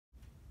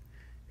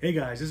Hey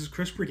guys, this is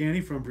Chris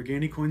Brigani from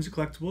Brigani Coins and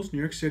Collectibles, New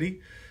York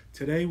City.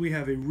 Today we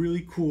have a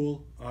really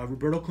cool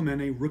Roberto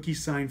Clemente rookie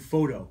signed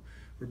photo.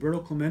 Roberto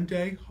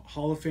Clemente,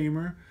 Hall of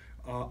Famer.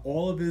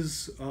 All of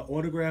his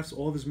autographs,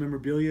 all of his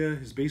memorabilia,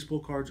 his baseball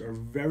cards are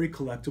very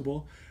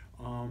collectible.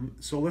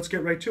 So let's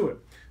get right to it.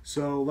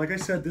 So like I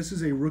said, this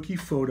is a rookie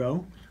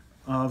photo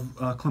of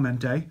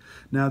Clemente.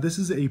 Now this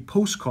is a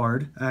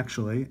postcard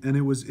actually, and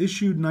it was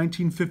issued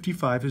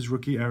 1955, his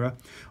rookie era.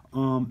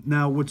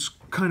 Now what's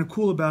kind of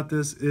cool about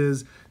this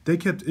is they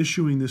kept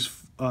issuing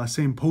this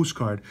same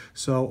postcard.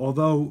 So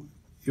although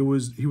he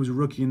was a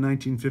rookie in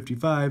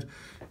 1955,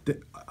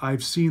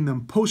 I've seen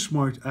them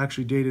postmarked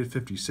actually dated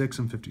 56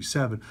 and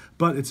 57,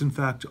 but it's in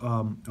fact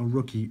a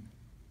rookie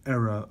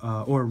era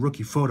or a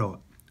rookie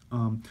photo.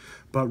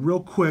 But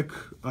real quick,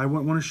 I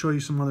want to show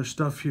you some other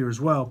stuff here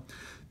as well.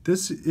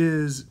 This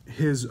is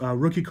his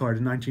rookie card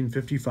in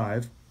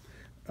 1955.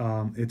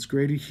 It's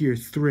graded here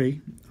 3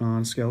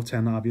 on scale of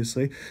 10,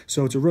 obviously.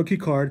 So it's a rookie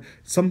card.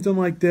 Something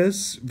like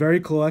this, very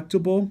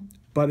collectible,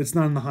 but it's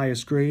not in the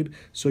highest grade.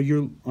 So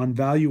you're on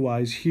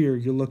value-wise here,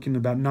 you're looking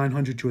about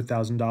 $900 to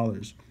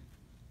 $1,000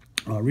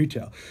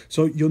 retail.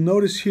 So you'll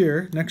notice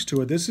here next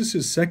to it, this is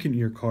his second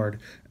year card.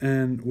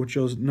 And what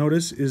you'll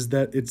notice is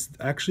that it's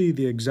actually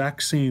the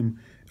exact same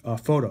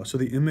photo. So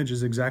the image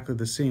is exactly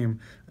the same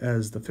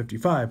as the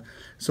 55.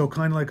 So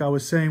kind of like I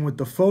was saying with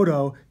the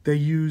photo, they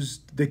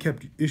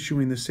kept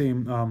issuing the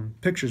same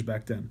pictures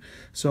back then.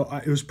 So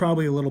it was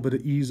probably a little bit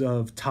of ease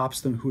of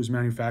Topps who was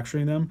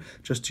manufacturing them,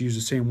 just to use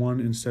the same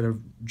one instead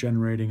of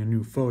generating a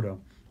new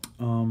photo.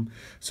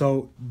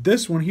 So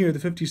this one here, the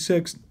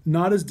 56,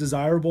 not as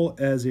desirable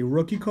as a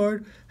rookie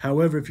card.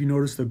 However, if you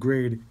notice the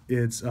grade,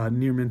 it's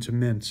near mint to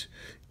mint,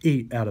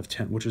 8 out of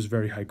 10, which is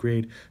very high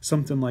grade.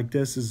 Something like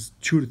this is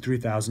 $2,000 to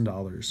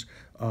 $3,000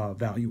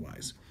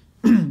 value-wise.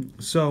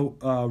 So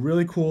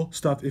really cool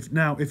stuff.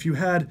 If you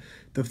had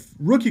the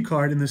rookie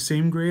card in the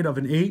same grade of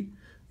an 8,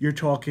 you're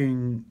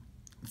talking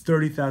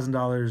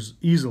 $30,000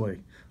 easily.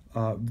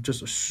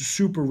 Just a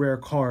super rare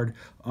card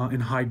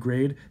in high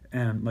grade,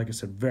 and like I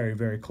said, very,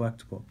 very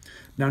collectible.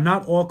 Now,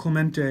 not all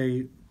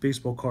Clemente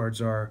baseball cards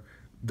are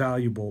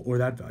valuable or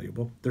that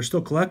valuable. They're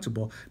still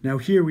collectible. Now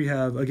here we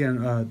have,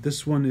 again,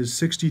 this one is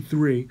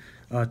 63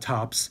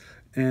 Topps,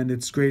 and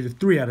it's graded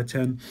 3 out of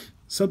 10.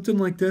 Something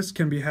like this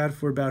can be had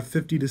for about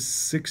 $50 to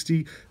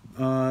 $60.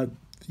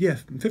 Yeah,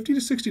 $50 to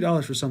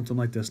 $60 for something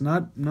like this.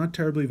 Not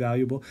terribly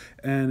valuable,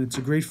 and it's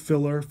a great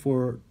filler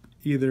for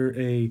either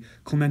a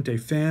Clemente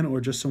fan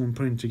or just someone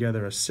putting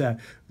together a set,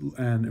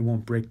 and it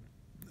won't break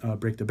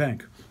the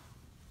bank.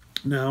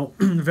 Now,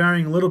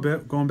 varying a little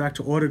bit, going back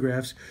to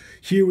autographs,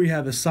 here we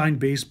have a signed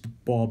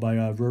baseball by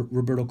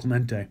Roberto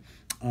Clemente.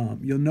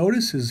 You'll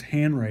notice his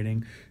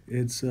handwriting.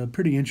 It's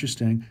pretty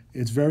interesting.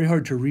 It's very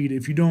hard to read.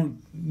 If you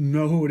don't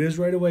know who it is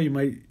right away, you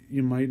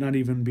might not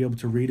even be able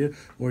to read it,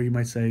 or you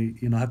might say,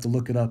 have to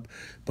look it up.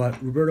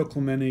 But Roberto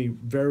Clemente,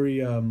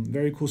 very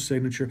cool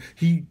signature.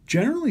 He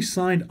generally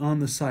signed on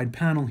the side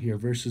panel here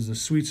versus the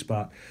sweet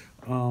spot.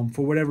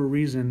 For whatever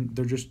reason,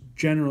 they're just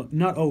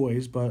not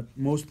always, but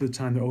most of the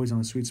time they're always on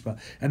the sweet spot.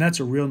 And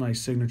that's a real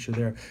nice signature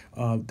there.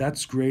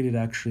 That's graded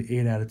actually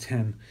 8 out of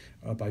 10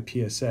 by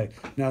PSA.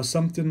 Now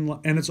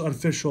and it's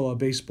official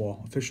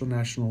baseball, official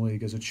National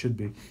League, as it should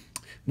be.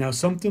 Now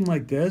something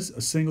like this, a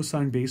single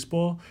signed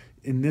baseball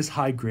in this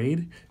high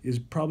grade, is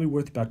probably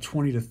worth about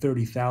 $20,000 to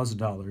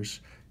 $30,000.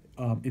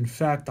 In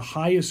fact, the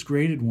highest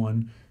graded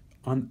one,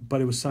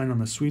 but it was signed on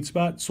the sweet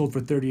spot, sold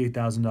for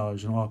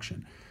 $38,000 in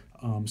auction.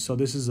 So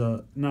this is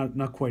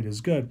not quite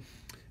as good.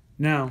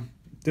 Now,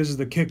 this is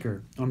the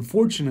kicker.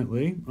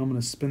 Unfortunately, I'm going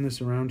to spin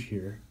this around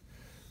here.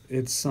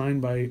 It's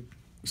signed by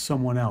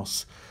someone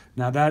else.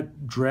 Now,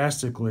 that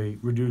drastically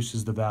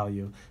reduces the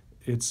value.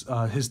 It's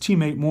his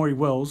teammate, Maury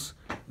Wills,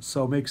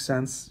 so it makes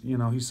sense.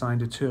 He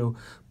signed it too.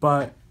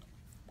 But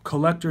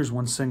collectors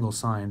want single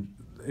signed.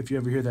 If you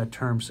ever hear that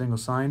term, single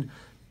signed,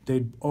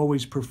 they'd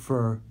always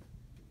prefer.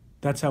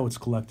 That's how it's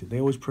collected. They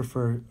always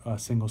prefer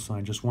single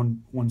sign, just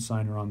one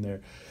signer on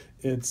there.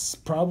 It's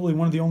probably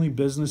one of the only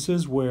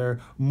businesses where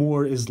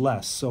more is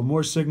less. So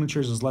more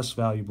signatures is less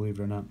value, believe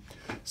it or not.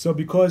 So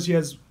because he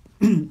has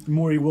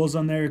Maury Wills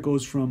on there, it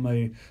goes from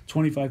a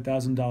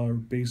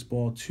 $25,000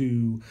 baseball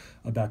to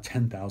about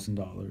 $10,000,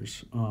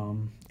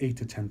 $8,000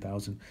 to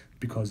 $10,000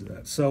 because of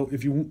that. So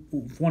if you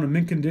want a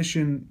mint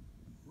condition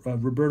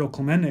Roberto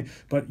Clemente,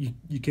 but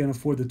you can't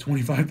afford the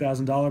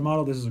 $25,000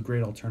 model, this is a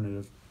great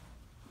alternative.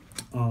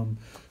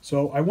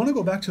 So I want to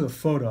go back to the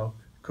photo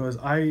because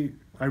I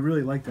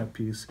really like that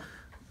piece.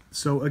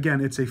 So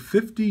again, it's a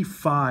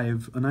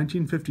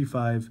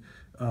 1955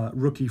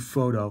 rookie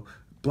photo,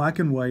 black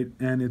and white,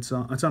 and it's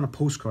on a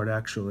postcard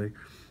actually.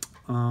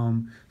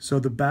 So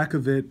the back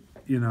of it,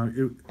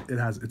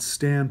 it's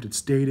stamped,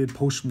 it's dated,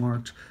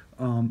 postmarked.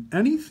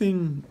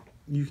 Anything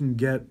you can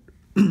get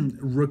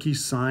rookie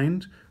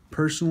signed,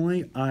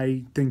 personally,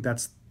 I think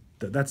that's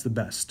the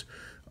best.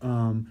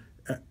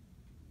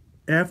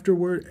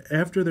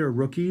 After they're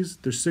rookies,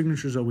 their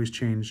signatures always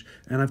change,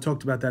 and I've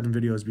talked about that in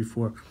videos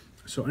before.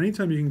 So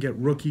anytime you can get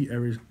rookie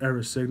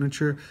era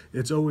signature,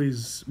 it's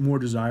always more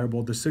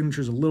desirable. The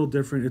signature is a little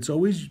different. It's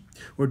always,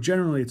 or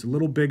generally, it's a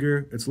little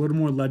bigger. It's a little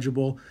more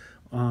legible.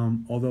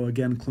 Although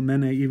again,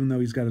 Clemente, even though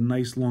he's got a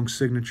nice long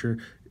signature,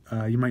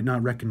 you might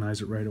not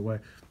recognize it right away.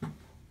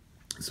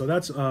 So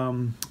that's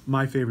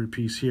my favorite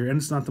piece here, and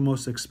it's not the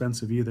most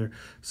expensive either.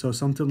 So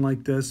something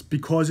like this,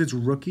 because it's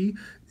rookie,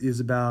 is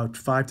about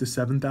 $5,000 to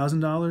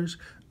 $7,000.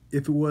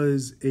 If it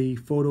was a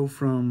photo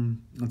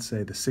from, let's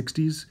say, the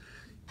 '60s,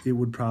 it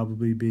would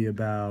probably be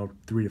about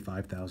 $3,000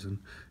 to $5,000.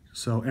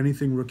 So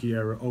anything rookie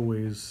era,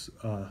 always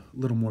a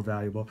little more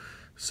valuable.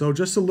 So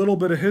just a little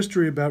bit of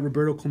history about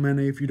Roberto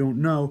Clemente, if you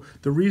don't know.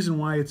 The reason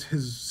why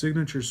his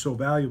signature is so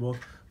valuable,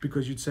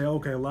 because you'd say,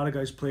 okay, a lot of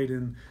guys played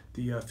in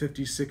the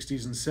 50s,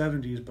 60s, and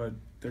 70s, but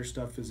their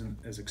stuff isn't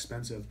as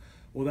expensive.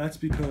 Well, that's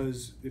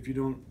because, if you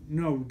don't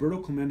know, Roberto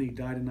Clemente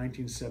died in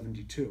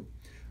 1972.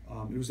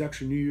 It was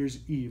actually New Year's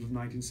Eve of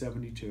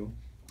 1972.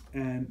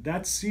 And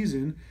that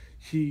season,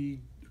 he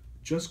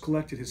just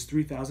collected his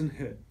 3,000th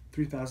hit.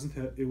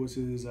 It was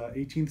his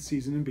 18th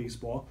season in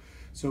baseball.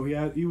 So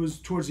he was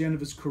towards the end of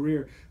his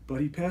career,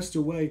 but he passed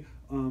away.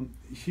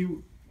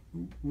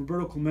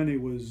 Roberto Clemente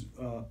was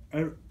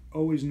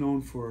always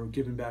known for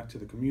giving back to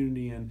the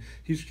community, and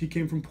he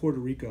came from Puerto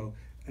Rico.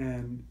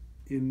 And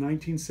in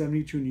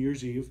 1972 New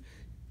Year's Eve,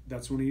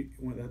 that's when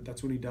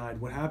he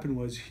died. What happened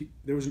was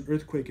there was an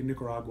earthquake in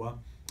Nicaragua,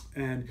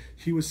 and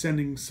he was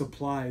sending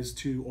supplies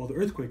to all the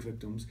earthquake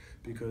victims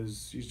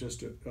because he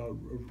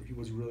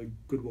was a really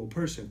goodwill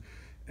person.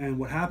 And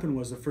what happened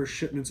was the first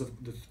shipments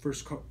of the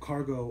first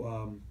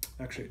cargo,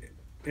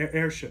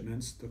 air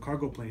shipments, the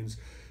cargo planes,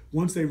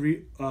 once they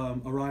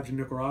arrived in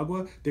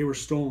Nicaragua, they were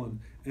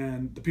stolen,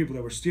 and the people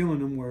that were stealing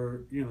them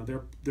were,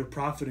 they're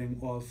profiting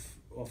off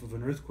of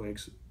an earthquake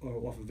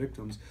or off of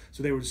victims.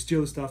 So they would steal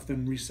the stuff,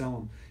 then resell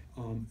them.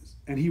 And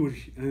then he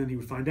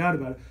would find out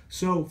about it.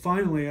 So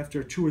finally,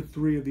 after 2 or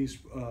 3 of these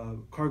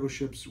cargo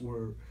ships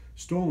were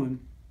stolen,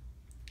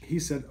 he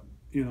said,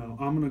 I'm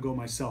going to go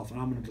myself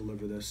and I'm going to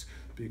deliver this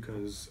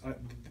because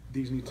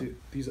these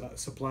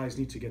supplies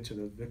need to get to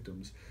the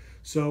victims.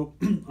 So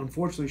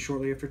unfortunately,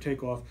 shortly after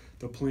takeoff,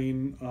 the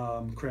plane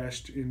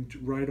crashed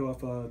right off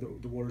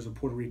the waters of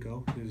Puerto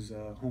Rico, his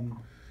home.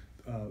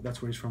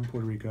 That's where he's from,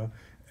 Puerto Rico.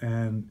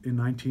 And in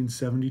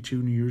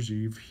 1972, New Year's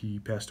Eve, he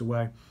passed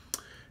away.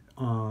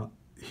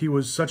 He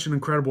was such an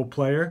incredible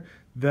player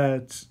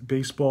that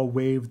baseball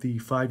waived the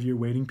 5-year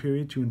waiting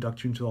period to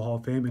induct you into the Hall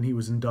of Fame, and he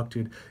was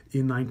inducted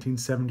in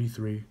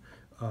 1973.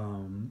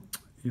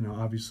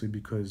 Obviously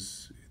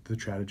because the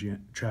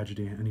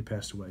tragedy, and he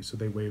passed away. So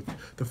they waived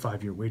the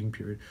 5-year waiting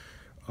period.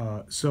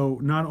 So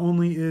not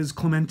only is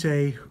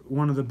Clemente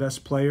one of the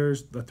best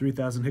players, the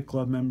 3,000 hit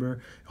club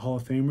member, Hall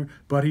of Famer,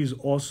 but he's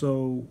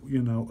also,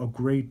 a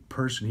great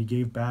person. He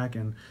gave back,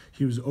 and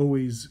he was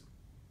always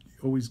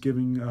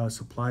giving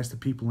supplies to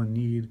people in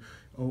need.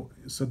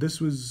 So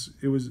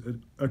it was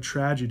a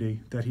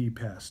tragedy that he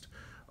passed.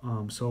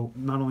 So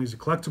not only is it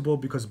collectible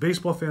because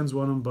baseball fans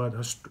want him, but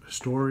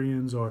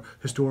historians or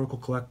historical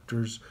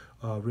collectors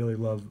really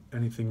love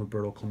anything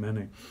Roberto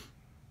Clemente.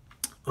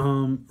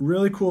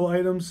 Really cool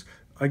items.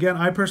 Again,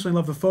 I personally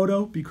love the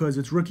photo because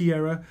it's rookie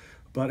era,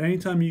 but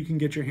anytime you can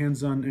get your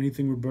hands on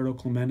anything Roberto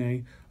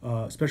Clemente,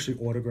 especially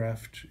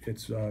autographed,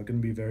 it's going to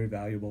be very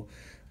valuable.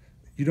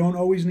 You don't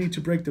always need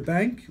to break the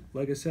bank.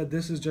 Like I said,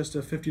 this is just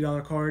a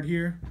 $50 card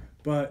here,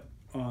 but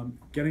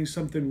getting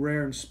something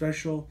rare and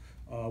special,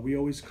 we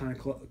always kind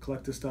of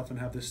collect this stuff and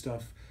have this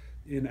stuff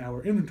in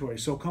our inventory.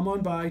 So come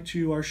on by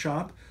to our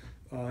shop,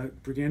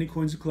 Brigani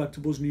Coins and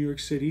Collectibles, New York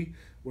City.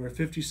 We're at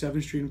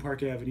 57th Street and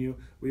Park Avenue.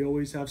 We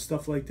always have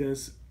stuff like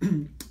this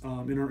in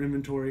our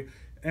inventory,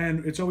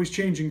 and it's always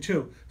changing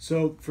too.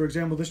 So, for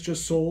example, this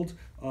just sold.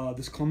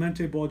 This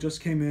Clemente ball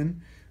just came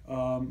in.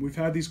 We've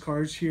had these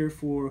cards here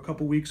for a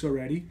couple weeks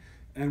already,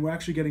 and we're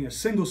actually getting a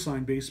single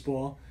sign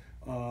baseball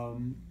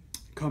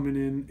coming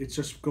in. It's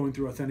just going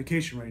through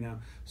authentication right now.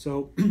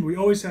 So we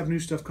always have new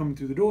stuff coming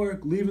through the door,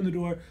 leaving the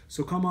door.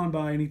 So come on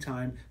by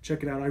anytime,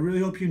 check it out. I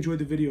really hope you enjoyed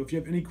the video. If you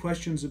have any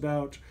questions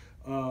about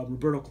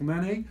Roberto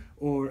Clemente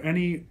or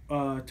any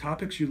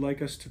topics you'd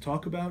like us to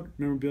talk about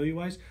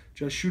memorabilia-wise,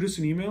 just shoot us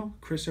an email,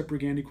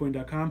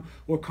 chris@brigandicoin.com,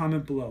 or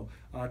comment below.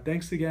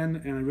 Thanks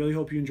again, and I really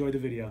hope you enjoyed the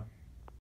video.